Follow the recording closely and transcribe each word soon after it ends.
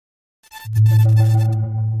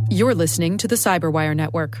You're listening to the Cyberwire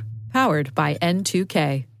Network, powered by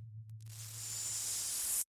N2K.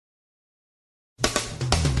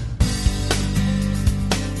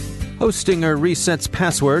 Hostinger resets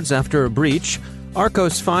passwords after a breach.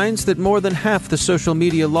 Arcos finds that more than half the social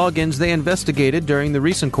media logins they investigated during the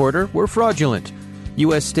recent quarter were fraudulent.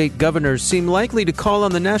 U.S. state governors seem likely to call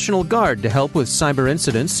on the National Guard to help with cyber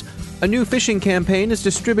incidents. A new phishing campaign is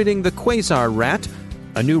distributing the Quasar rat.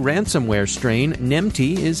 A new ransomware strain,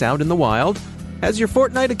 Nemty, is out in the wild. Has your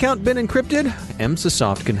Fortnite account been encrypted?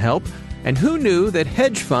 Emsisoft can help. And who knew that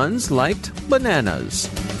hedge funds liked bananas?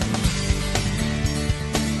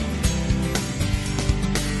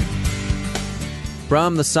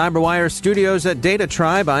 From the Cyberwire studios at Data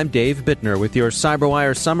Tribe, I'm Dave Bittner with your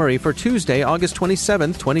Cyberwire summary for Tuesday, August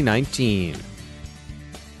 27, 2019.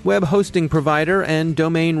 Web hosting provider and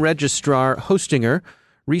domain registrar Hostinger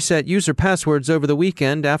reset user passwords over the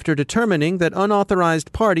weekend after determining that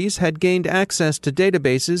unauthorized parties had gained access to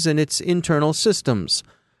databases in its internal systems.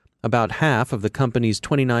 About half of the company's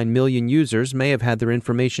 29 million users may have had their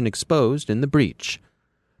information exposed in the breach.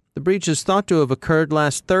 The breach is thought to have occurred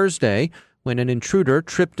last Thursday, when an intruder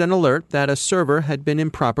tripped an alert that a server had been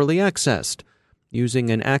improperly accessed. Using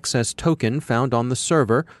an access token found on the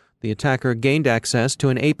server, the attacker gained access to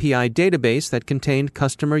an API database that contained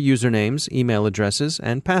customer usernames, email addresses,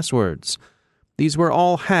 and passwords. These were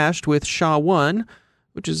all hashed with SHA-1,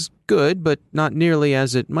 which is good, but not nearly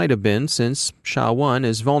as it might have been since SHA-1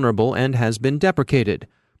 is vulnerable and has been deprecated.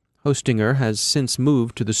 Hostinger has since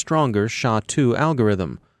moved to the stronger SHA-2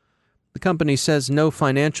 algorithm. The company says no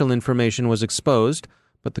financial information was exposed,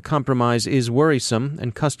 but the compromise is worrisome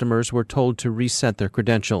and customers were told to reset their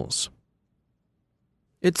credentials.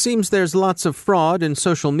 It seems there's lots of fraud in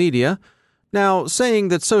social media. Now, saying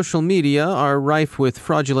that social media are rife with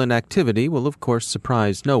fraudulent activity will of course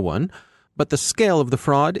surprise no one, but the scale of the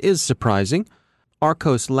fraud is surprising.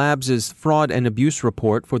 Arcos Labs' fraud and abuse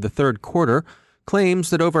report for the third quarter claims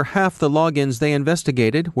that over half the logins they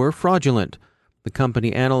investigated were fraudulent. The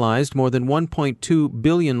company analyzed more than 1.2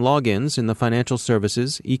 billion logins in the financial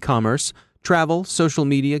services, e-commerce, travel, social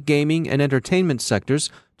media, gaming, and entertainment sectors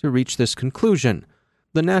to reach this conclusion.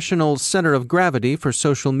 The national center of gravity for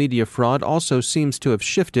social media fraud also seems to have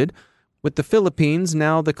shifted, with the Philippines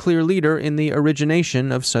now the clear leader in the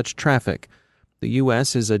origination of such traffic. The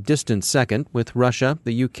U.S. is a distant second, with Russia,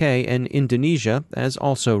 the U.K., and Indonesia as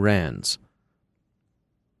also RANs.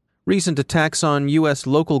 Recent attacks on U.S.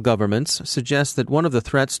 local governments suggest that one of the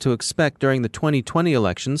threats to expect during the 2020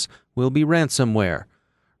 elections will be ransomware.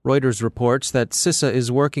 Reuters reports that CISA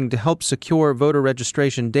is working to help secure voter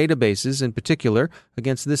registration databases in particular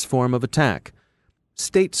against this form of attack.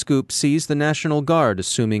 State Scoop sees the National Guard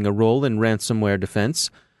assuming a role in ransomware defense.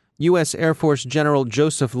 U.S. Air Force General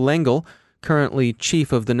Joseph Lengyel, currently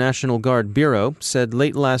chief of the National Guard Bureau, said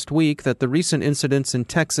late last week that the recent incidents in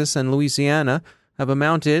Texas and Louisiana have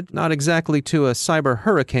amounted not exactly to a cyber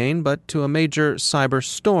hurricane, but to a major cyber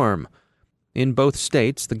storm. In both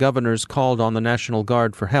states, the governors called on the National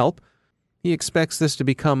Guard for help. He expects this to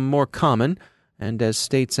become more common, and as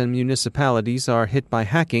states and municipalities are hit by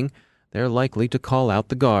hacking, they're likely to call out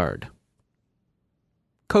the Guard.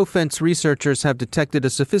 Cofense researchers have detected a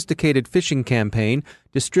sophisticated phishing campaign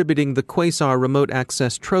distributing the Quasar remote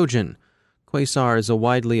access Trojan. Quasar is a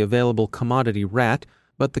widely available commodity rat,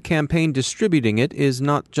 but the campaign distributing it is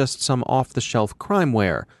not just some off-the-shelf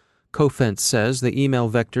crimeware. Cofense says the email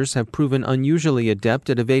vectors have proven unusually adept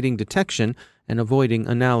at evading detection and avoiding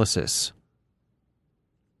analysis.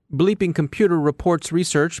 Bleeping Computer reports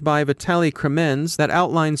research by Vitaly Kremens that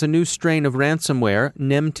outlines a new strain of ransomware,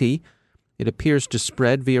 Nemty. It appears to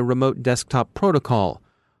spread via remote desktop protocol.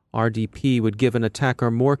 RDP would give an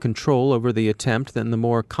attacker more control over the attempt than the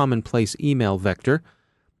more commonplace email vector.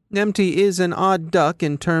 Nemty is an odd duck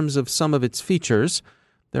in terms of some of its features.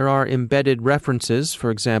 There are embedded references,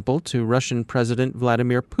 for example, to Russian President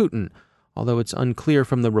Vladimir Putin, although it's unclear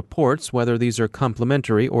from the reports whether these are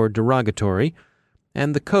complimentary or derogatory.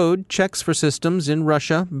 And the code checks for systems in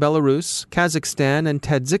Russia, Belarus, Kazakhstan, and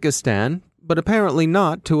Tajikistan, but apparently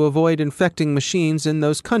not to avoid infecting machines in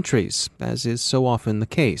those countries, as is so often the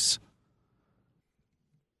case.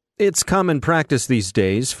 It's common practice these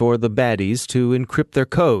days for the baddies to encrypt their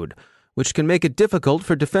code, which can make it difficult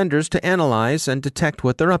for defenders to analyze and detect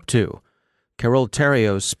what they're up to. Carol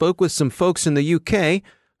Theriault spoke with some folks in the UK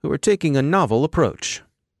who are taking a novel approach.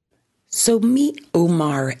 So meet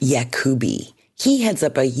Omar Yacoubi. He heads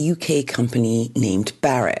up a UK company named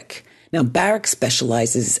Barrick. Now, Barrack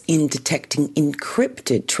specializes in detecting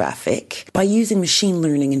encrypted traffic by using machine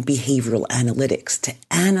learning and behavioral analytics to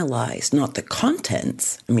analyze not the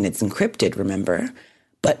contents, I mean, it's encrypted, remember,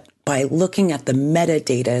 but by looking at the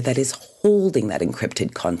metadata that is holding that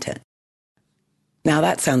encrypted content. Now,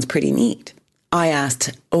 that sounds pretty neat. I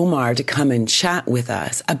asked Omar to come and chat with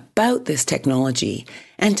us about this technology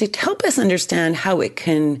and to help us understand how it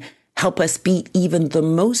can help us beat even the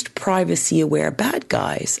most privacy-aware bad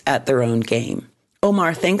guys at their own game.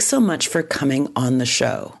 Omar, thanks so much for coming on the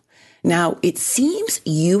show. Now, it seems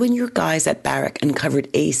you and your guys at Barrack uncovered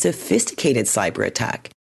a sophisticated cyber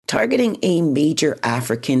attack targeting a major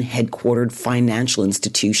African headquartered financial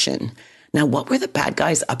institution. Now, what were the bad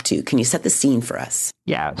guys up to? Can you set the scene for us?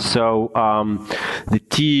 Yeah, so the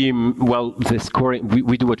team, the scoring,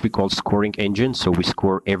 we do what we call scoring engine. So we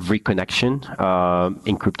score every connection,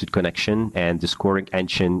 encrypted connection, and the scoring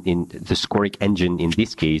engine in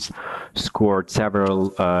this case scored several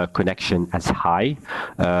connection as high.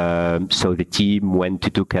 So the team went to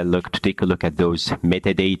take a look at those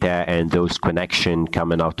metadata and those connection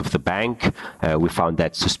coming out of the bank. We found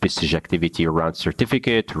that suspicious activity around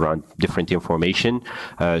certificate, around different information.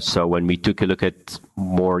 So when we took a look at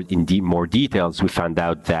more details, we found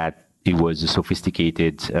out that it was a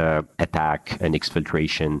sophisticated attack and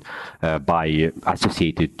exfiltration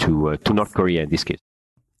associated to North Korea in this case.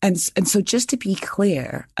 And so just to be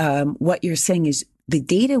clear, what you're saying is the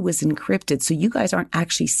data was encrypted, so you guys aren't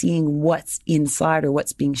actually seeing what's inside or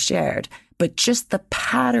what's being shared, but just the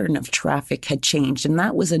pattern of traffic had changed, and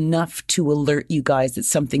that was enough to alert you guys that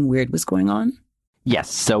something weird was going on?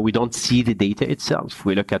 Yes, so we don't see the data itself.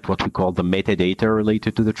 We look at what we call the metadata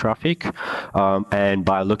related to the traffic. And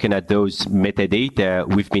by looking at those metadata,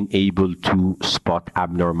 we've been able to spot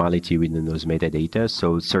abnormality within those metadata.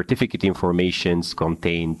 So certificate informations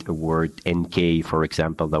contained a word NK, for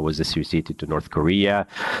example, that was associated to North Korea.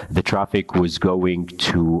 The traffic was going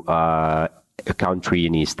to a country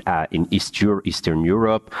in Eastern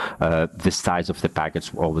Europe. The size of the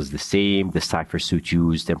packets were always the same. The cipher suit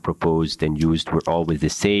used and proposed and used were always the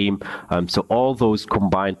same. So all those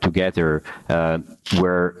combined together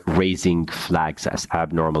were raising flags as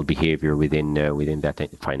abnormal behavior within that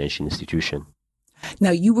financial institution.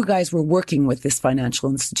 Now, you guys were working with this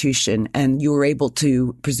financial institution, and you were able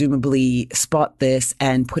to presumably spot this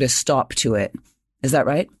and put a stop to it. Is that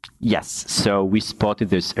right? Yes. So we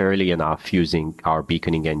spotted this early enough using our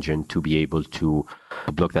beaconing engine to be able to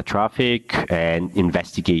block the traffic and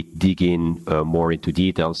investigate, dig in more into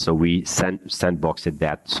details. So we sandboxed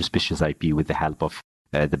that suspicious IP with the help of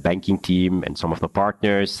the banking team and some of the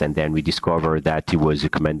partners, and then we discovered that it was a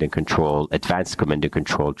advanced command and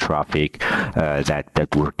control traffic that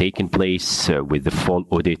were taking place with the full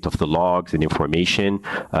audit of the logs and information.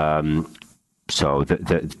 So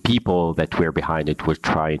the people that were behind it were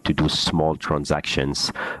trying to do small transactions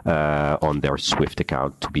on their SWIFT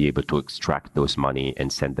account to be able to extract those money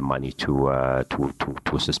and send the money to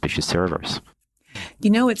suspicious servers. You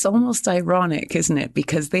know, it's almost ironic, isn't it?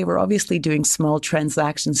 Because they were obviously doing small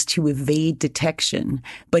transactions to evade detection.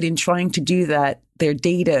 But in trying to do that, their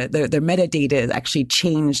data, their metadata actually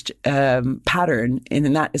changed pattern.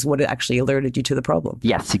 And that is what actually alerted you to the problem.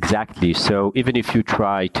 Yes, exactly. So even if you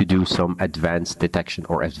try to do some advanced detection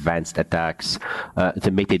or advanced attacks,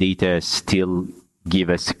 the metadata still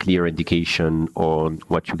give us a clear indication on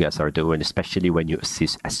what you guys are doing, especially when you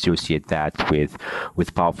associate that with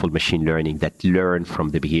powerful machine learning that learn from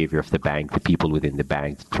the behavior of the bank, the people within the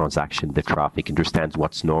bank, the transaction, the traffic, understands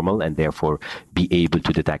what's normal, and therefore be able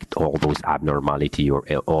to detect all those abnormality or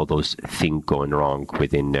all those things going wrong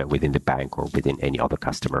within the bank or within any other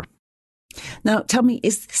customer. Now, tell me,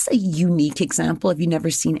 is this a unique example? Have you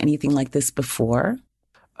never seen anything like this before?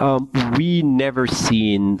 We never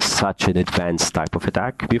seen such an advanced type of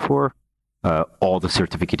attack before. All the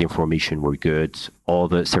certificate information were good. All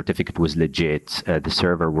the certificate was legit. The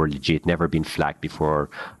server were legit. Never been flagged before.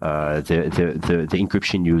 The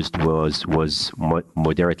encryption used was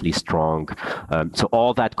moderately strong. So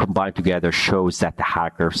all that combined together shows that the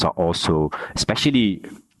hackers are also, especially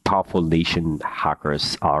powerful nation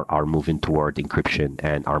hackers, are moving toward encryption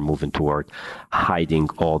and are moving toward hiding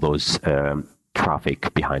all those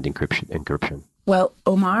traffic behind encryption. Well,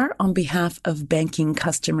 Omar, on behalf of banking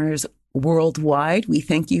customers worldwide, we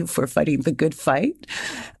thank you for fighting the good fight.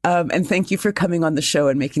 And thank you for coming on the show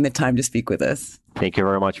and making the time to speak with us. Thank you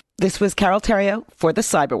very much. This was Carol Theriault for the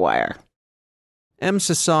Cyberwire.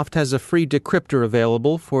 Emsisoft has a free decryptor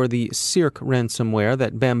available for the Syrk ransomware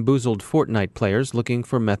that bamboozled Fortnite players looking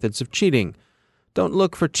for methods of cheating. Don't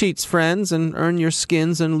look for cheats, friends, and earn your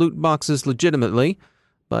skins and loot boxes legitimately.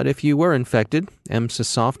 But if you were infected,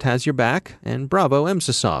 Emsisoft has your back, and bravo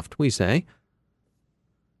Emsisoft, we say.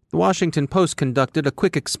 The Washington Post conducted a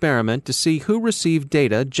quick experiment to see who received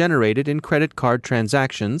data generated in credit card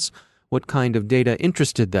transactions, what kind of data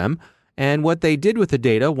interested them, and what they did with the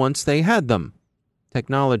data once they had them.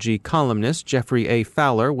 Technology columnist Jeffrey A.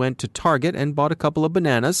 Fowler went to Target and bought a couple of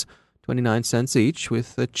bananas, 29 cents each,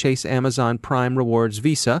 with a Chase Amazon Prime Rewards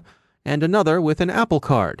Visa, and another with an Apple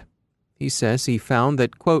Card. He says he found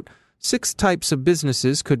that, quote, 6 types of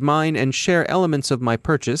businesses could mine and share elements of my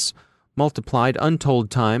purchase, multiplied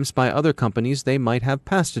untold times by other companies they might have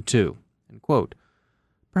passed it to, end quote.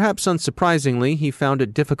 Perhaps unsurprisingly, he found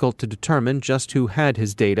it difficult to determine just who had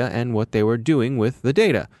his data and what they were doing with the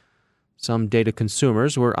data. Some data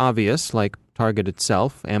consumers were obvious, like Target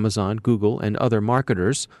itself, Amazon, Google, and other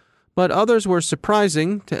marketers, but others were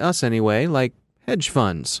surprising, to us anyway, like hedge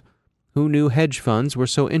funds. Who knew hedge funds were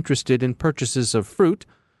so interested in purchases of fruit,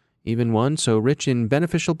 even one so rich in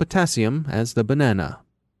beneficial potassium as the banana?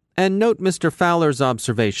 And note Mr. Fowler's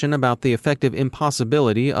observation about the effective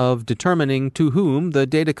impossibility of determining to whom the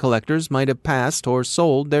data collectors might have passed or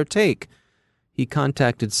sold their take. He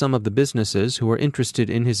contacted some of the businesses who were interested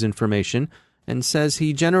in his information and says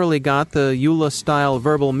he generally got the EULA-style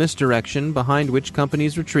verbal misdirection behind which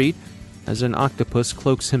companies retreat as an octopus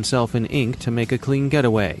cloaks himself in ink to make a clean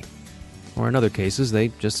getaway. Or in other cases, they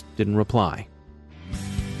just didn't reply.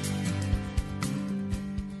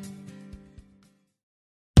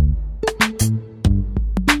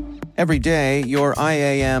 Every day, your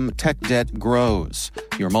IAM tech debt grows.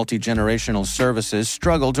 Your multi-generational services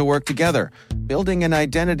struggle to work together. Building an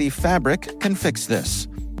identity fabric can fix this.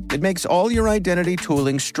 It makes all your identity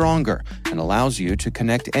tooling stronger and allows you to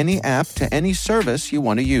connect any app to any service you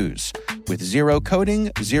want to use, with zero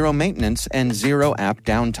coding, zero maintenance, and zero app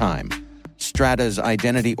downtime. Strata's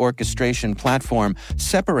identity orchestration platform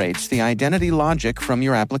separates the identity logic from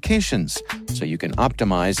your applications, so you can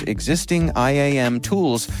optimize existing IAM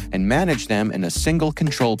tools and manage them in a single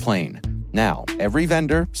control plane. Now, every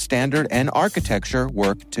vendor, standard, and architecture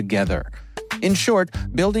work together. In short,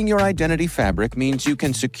 building your identity fabric means you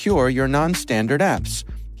can secure your non-standard apps,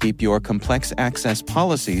 keep your complex access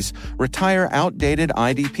policies, retire outdated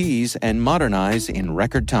IDPs, and modernize in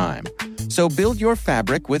record time. So build your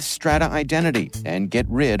fabric with Strata Identity and get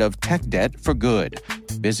rid of tech debt for good.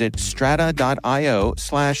 Visit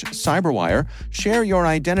strata.io/cyberwire, share your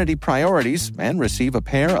identity priorities, and receive a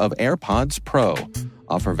pair of AirPods Pro.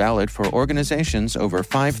 Offer valid for organizations over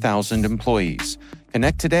 5,000 employees.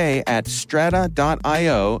 Connect today at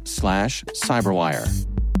strata.io/cyberwire.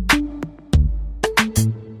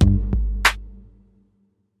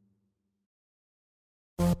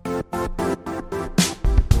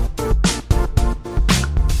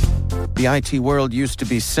 The IT world used to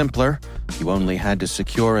be simpler. You only had to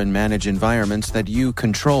secure and manage environments that you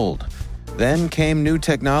controlled. Then came new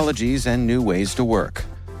technologies and new ways to work.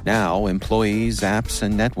 Now, employees, apps,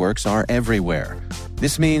 and networks are everywhere.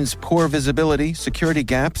 This means poor visibility, security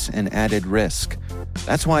gaps, and added risk.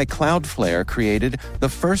 That's why Cloudflare created the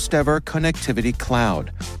first-ever connectivity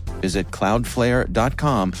cloud. Visit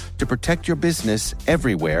cloudflare.com to protect your business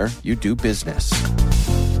everywhere you do business.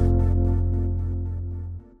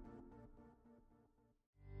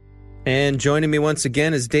 And joining me once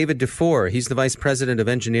again is David Dufour. He's the Vice President of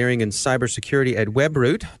Engineering and Cybersecurity at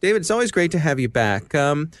WebRoot. David, it's always great to have you back.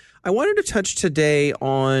 I wanted to touch today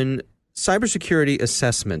on cybersecurity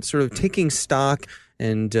assessment, sort of taking stock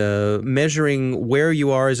and measuring where you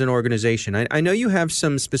are as an organization. I know you have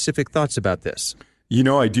some specific thoughts about this. You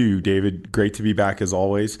know I do, David. Great to be back as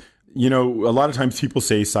always. You know, a lot of times people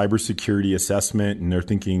say cybersecurity assessment and they're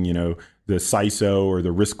thinking, you know, the CISO or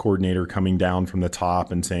the risk coordinator coming down from the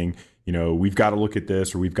top and saying, you know, we've got to look at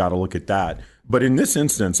this or we've got to look at that. But in this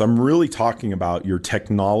instance, I'm really talking about your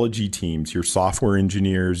technology teams, your software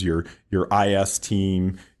engineers, your IS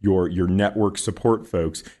team, your network support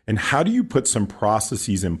folks. And how do you put some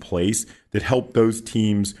processes in place that help those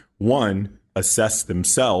teams, one, assess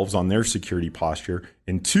themselves on their security posture,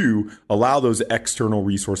 and two, allow those external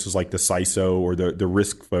resources like the CISO or the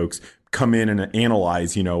risk folks come in and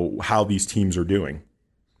analyze, you know, how these teams are doing.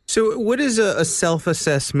 So what does a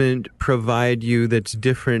self-assessment provide you that's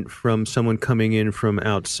different from someone coming in from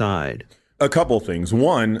outside? A couple of things.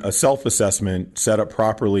 One, a self-assessment set up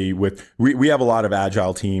properly with, we have a lot of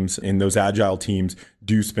agile teams, and those agile teams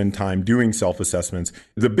do spend time doing self-assessments.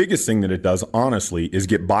 The biggest thing that it does, honestly, is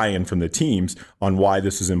get buy-in from the teams on why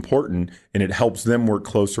this is important, and it helps them work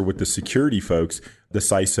closer with the security folks, the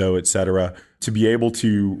CISO, et cetera, to be able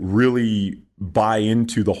to really buy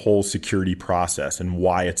into the whole security process and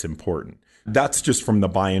why it's important. That's just from the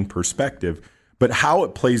buy-in perspective. But how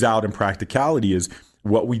it plays out in practicality is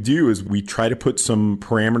what we do is we try to put some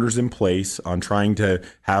parameters in place on trying to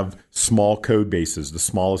have small code bases, the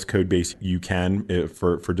smallest code base you can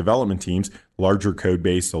for development teams, larger code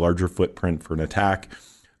base, a larger footprint for an attack.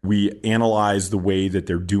 We analyze the way that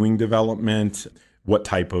they're doing development, what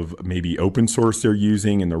type of maybe open source they're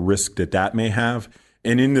using and the risk that may have.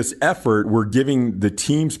 And in this effort, we're giving the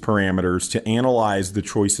teams parameters to analyze the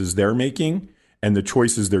choices they're making and the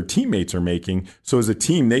choices their teammates are making. So as a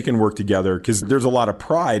team, they can work together because there's a lot of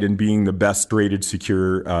pride in being the best rated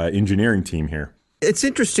secure engineering team here. It's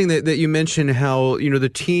interesting that you mentioned how,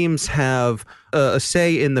 the teams have a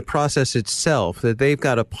say in the process itself, that they've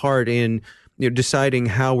got a part in deciding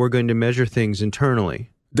how we're going to measure things internally.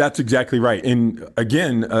 That's exactly right. And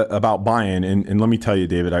again, about buy-in, and let me tell you,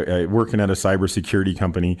 David, I working at a cybersecurity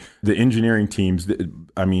company, the engineering teams,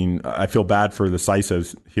 I feel bad for the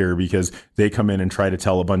CISOs here because they come in and try to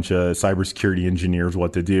tell a bunch of cybersecurity engineers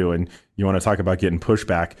what to do. And you want to talk about getting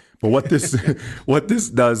pushback. But what this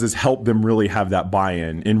does is help them really have that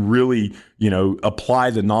buy-in and really,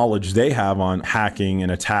 apply the knowledge they have on hacking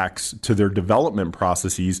and attacks to their development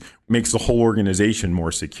processes, makes the whole organization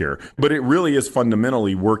more secure. But it really is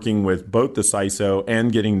fundamentally working with both the CISO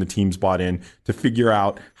and getting the teams bought in to figure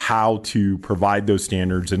out how to provide those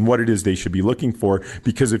standards and what it is they should be looking for.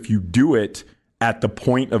 Because if you do it at the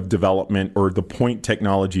point of development or the point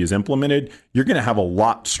technology is implemented, you're going to have a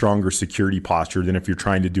lot stronger security posture than if you're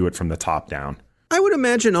trying to do it from the top down. I would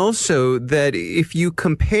imagine also that if you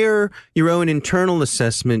compare your own internal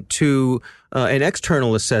assessment to an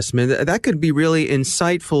external assessment, that could be really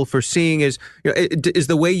insightful for seeing is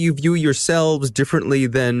the way you view yourselves differently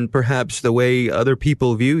than perhaps the way other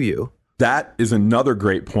people view you. That is another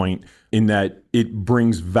great point in that it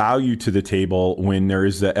brings value to the table when there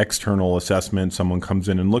is an external assessment, someone comes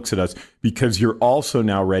in and looks at us, because you're also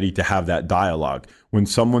now ready to have that dialogue. When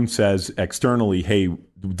someone says externally, hey,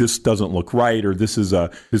 this doesn't look right, or this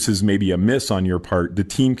is maybe a miss on your part, the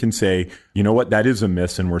team can say, you know what, that is a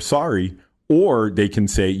miss and we're sorry. Or they can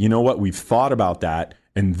say, you know what, we've thought about that,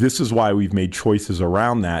 and this is why we've made choices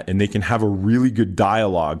around that. And they can have a really good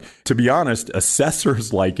dialogue. To be honest,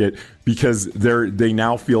 assessors like it because they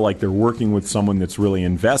now feel like they're working with someone that's really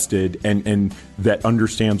invested and that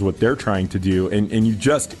understands what they're trying to do. And you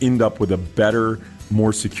just end up with a better,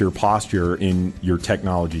 more secure posture in your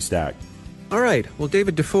technology stack. All right. Well,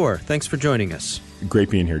 David Dufour, thanks for joining us. Great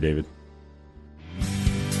being here, David.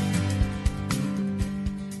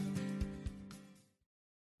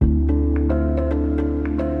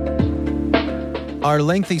 Are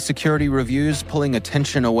lengthy security reviews pulling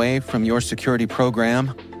attention away from your security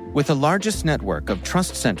program? With the largest network of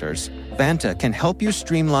trust centers, Vanta can help you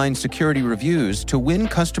streamline security reviews to win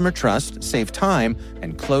customer trust, save time,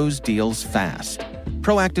 and close deals fast.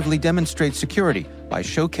 Proactively demonstrate security by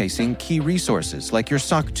showcasing key resources like your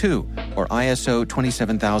SOC 2 or ISO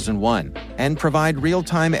 27001 and provide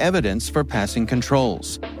real-time evidence for passing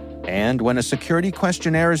controls. And when a security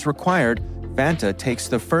questionnaire is required, Vanta takes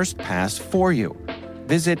the first pass for you.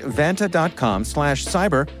 Visit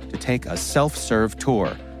vanta.com/cyber to take a self-serve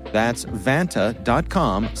tour. That's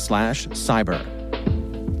vanta.com/cyber.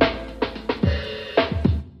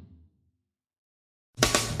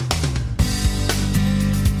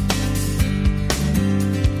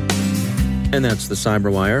 And that's the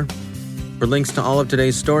Cyberwire. For links to all of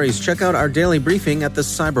today's stories, check out our daily briefing at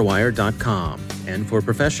thecyberwire.com. And for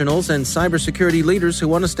professionals and cybersecurity leaders who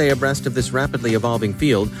want to stay abreast of this rapidly evolving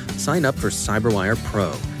field, sign up for Cyberwire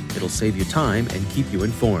Pro. It'll save you time and keep you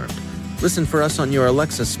informed. Listen for us on your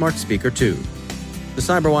Alexa smart speaker, too. The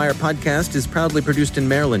Cyberwire podcast is proudly produced in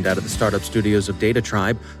Maryland out of the startup studios of Data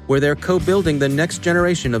Tribe, where they're co-building the next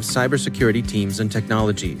generation of cybersecurity teams and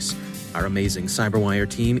technologies. Our amazing Cyberwire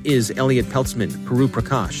team is Elliot Peltzman, Puru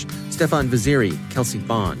Prakash, Stefan Vaziri, Kelsey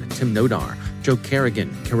Bond, Tim Nodar, Joe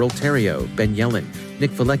Kerrigan, Carol Terrio, Ben Yellen,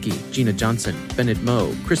 Nick Valecki, Gina Johnson, Bennett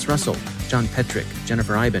Moe, Chris Russell, John Petrick,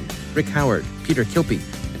 Jennifer Iben, Rick Howard, Peter Kilpie,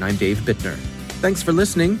 and I'm Dave Bittner. Thanks for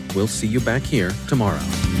listening. We'll see you back here tomorrow.